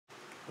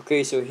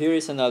Okay, so here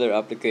is another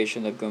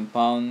application of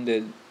compound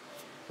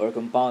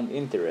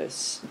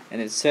interest,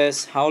 and it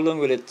says how long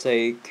will it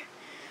take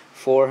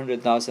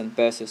 400,000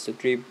 pesos to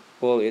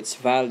triple its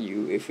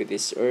value if it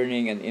is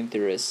earning an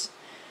interest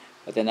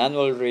at an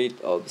annual rate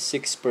of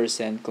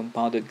 6%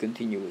 compounded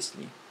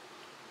continuously.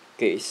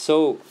 Okay,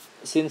 so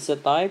since the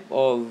type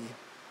of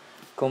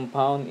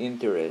compound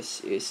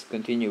interest is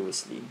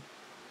continuously,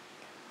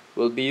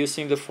 we'll be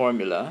using the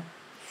formula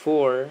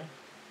for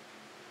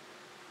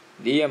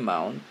the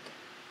amount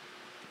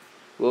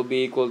will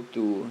be equal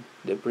to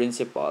the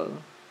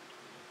principal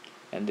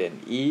and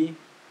then e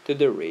to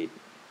the rate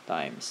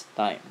times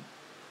time.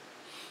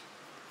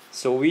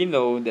 So we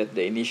know that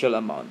the initial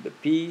amount, the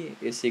P,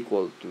 is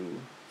equal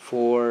to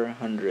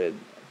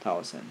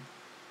 400,000.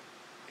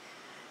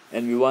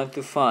 And we want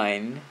to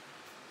find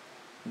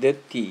the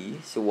T,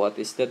 so what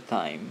is the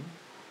time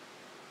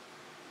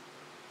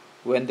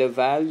when the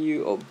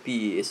value of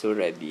P is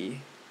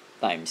already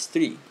times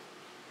 3.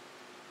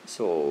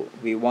 So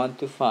we want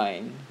to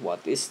find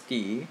what is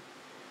T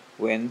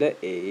when the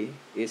A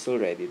is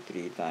already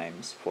 3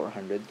 times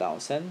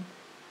 400,000,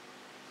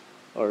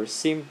 or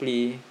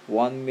simply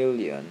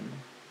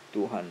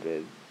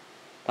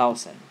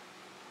 1,200,000.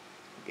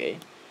 Okay,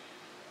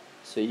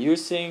 so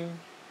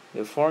using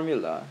the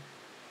formula,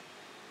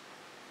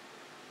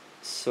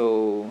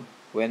 so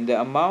when the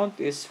amount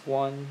is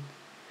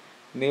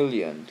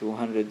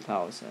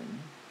 1,200,000,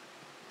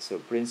 so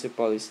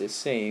principal is the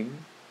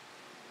same,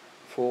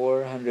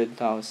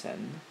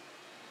 400,000,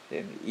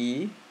 then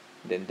E,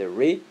 then the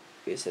rate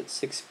is at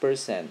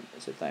 6%,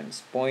 so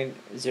times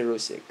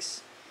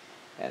 0.06,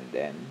 and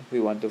then we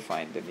want to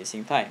find the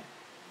missing time.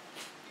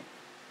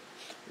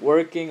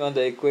 Working on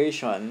the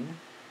equation,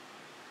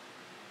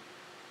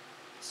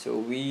 so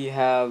we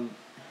have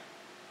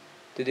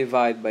to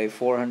divide by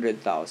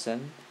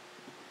 400,000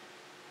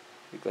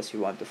 because we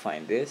want to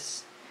find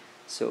this.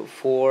 So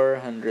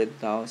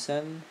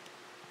 400,000,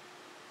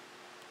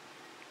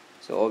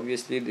 so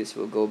obviously this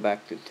will go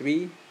back to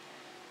 3,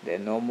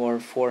 then no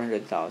more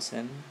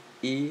 400,000,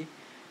 e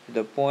to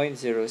the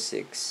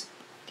 0.06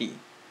 t.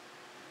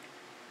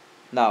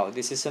 Now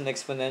this is an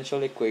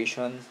exponential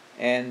equation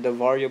and the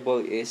variable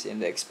is in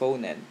the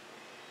exponent,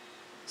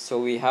 so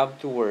we have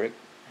to work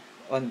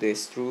on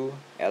this through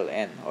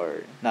ln,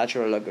 or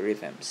natural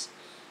logarithms.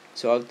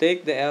 So I'll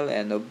take the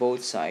ln of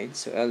both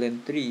sides, so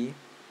ln 3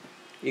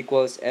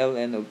 equals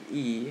ln of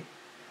e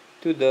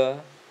to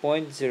the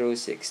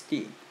 0.06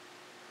 t.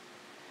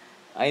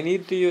 I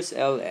need to use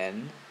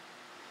ln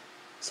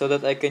so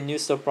that I can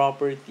use the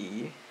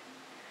property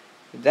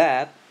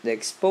that the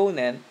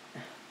exponent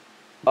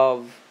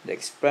of the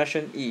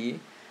expression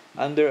e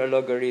under a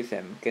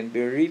logarithm can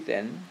be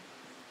written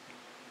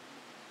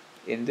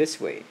in this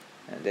way,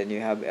 and then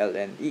you have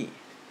ln e.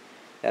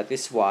 That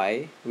is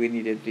why we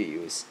needed to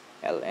use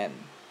ln.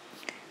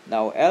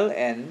 Now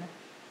ln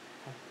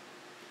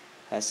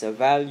has a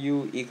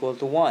value equal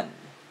to 1,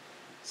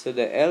 so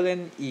the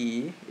ln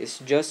e is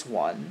just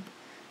 1,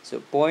 so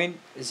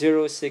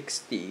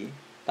 0.06t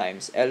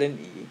times ln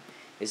e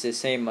is the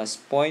same as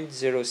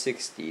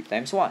 0.06t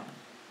times 1.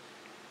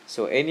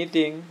 So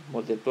anything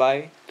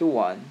multiplied to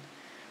 1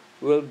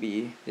 will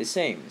be the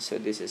same. So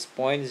this is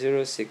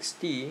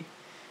 0.06t,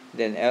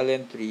 then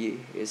ln 3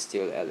 is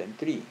still ln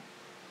 3.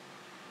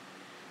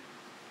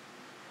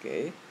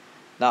 Okay,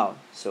 now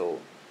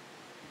so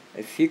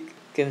if you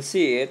can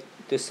see it,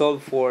 to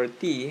solve for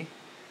t,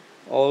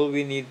 all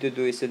we need to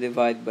do is to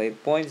divide by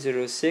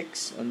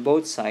 0.06 on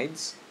both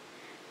sides,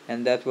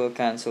 and that will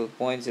cancel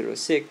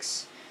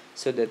 0.06,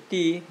 so the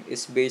t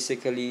is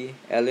basically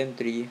ln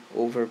 3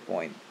 over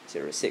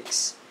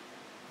 0.06.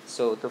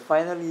 So to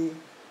finally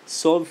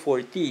solve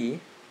for t,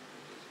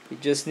 you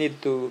just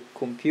need to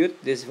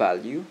compute this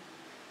value.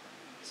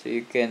 So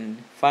you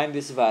can find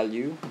this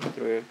value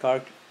through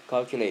your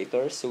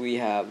calculator. So we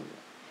have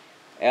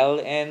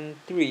ln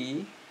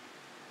 3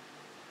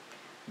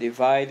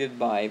 divided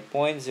by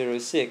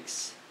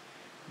 0.06.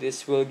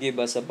 This will give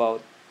us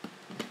about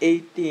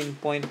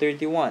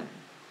 18.31.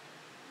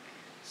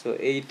 So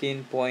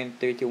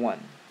 18.31.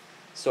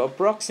 So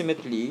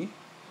approximately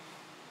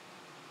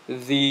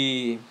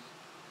the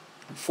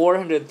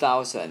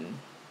 400,000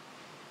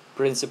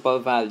 principal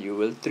value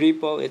will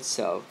triple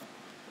itself,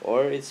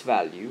 or its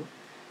value,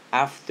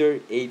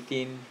 after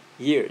 18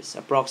 years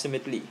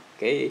approximately.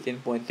 Okay,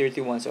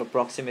 18.31, so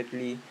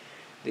approximately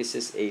this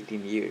is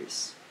 18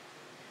 years.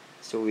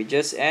 So we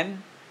just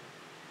end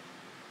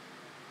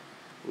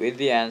with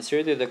the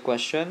answer to the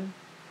question.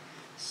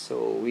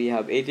 So we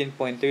have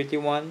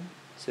 18.31,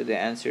 so the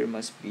answer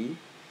must be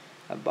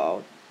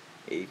about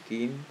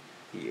 18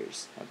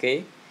 years.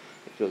 Okay,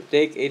 it will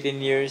take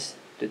 18 years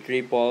to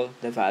triple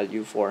the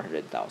value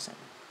 400,000.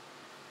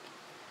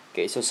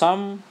 Okay, so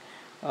some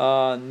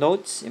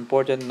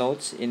important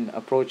notes in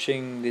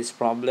approaching this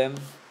problem.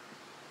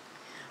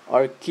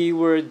 Our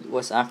keyword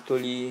was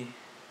actually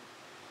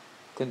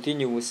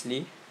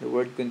continuously, the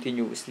word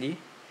continuously.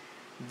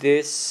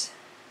 This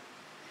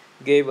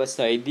gave us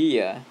the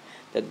idea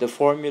that the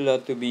formula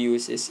to be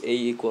used is A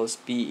equals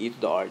P e to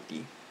the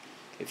RT.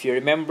 If you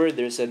remember,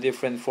 there's a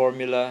different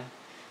formula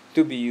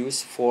to be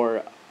used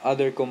for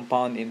other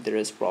compound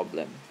interest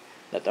problem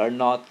that are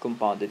not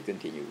compounded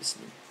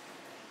continuously.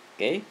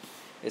 Okay?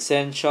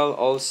 Essential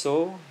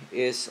also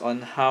is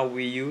on how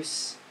we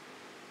use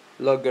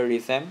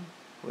logarithm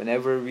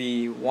whenever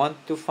we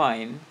want to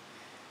find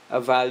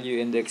a value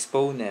in the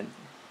exponent.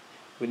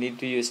 We need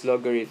to use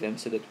logarithm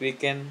so that we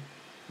can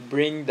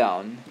bring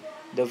down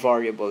the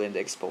variable in the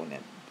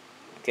exponent.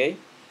 Okay?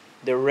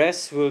 The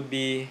rest will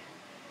be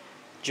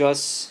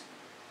just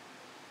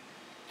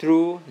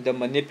through the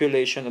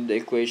manipulation of the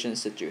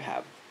equations that you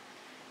have.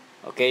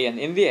 Okay, and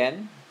in the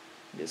end,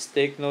 just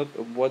take note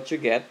of what you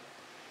get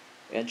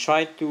and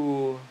try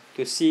to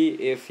see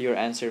if your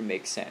answer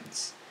makes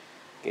sense.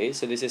 Okay,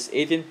 so this is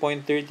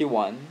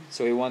 18.31,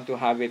 so we want to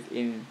have it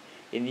in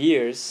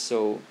years,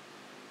 so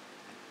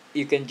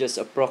you can just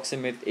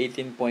approximate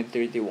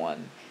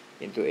 18.31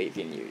 into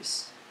 18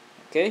 years.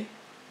 Okay,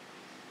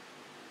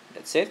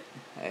 that's it.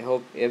 I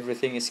hope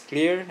everything is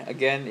clear.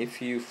 Again,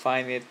 if you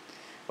find it,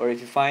 or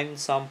if you find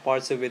some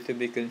parts of it to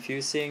be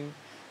confusing,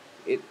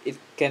 it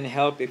can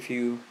help if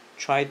you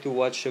try to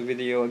watch the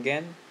video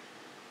again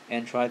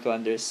and try to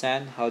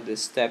understand how the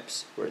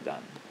steps were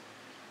done.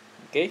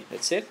 Okay,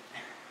 that's it.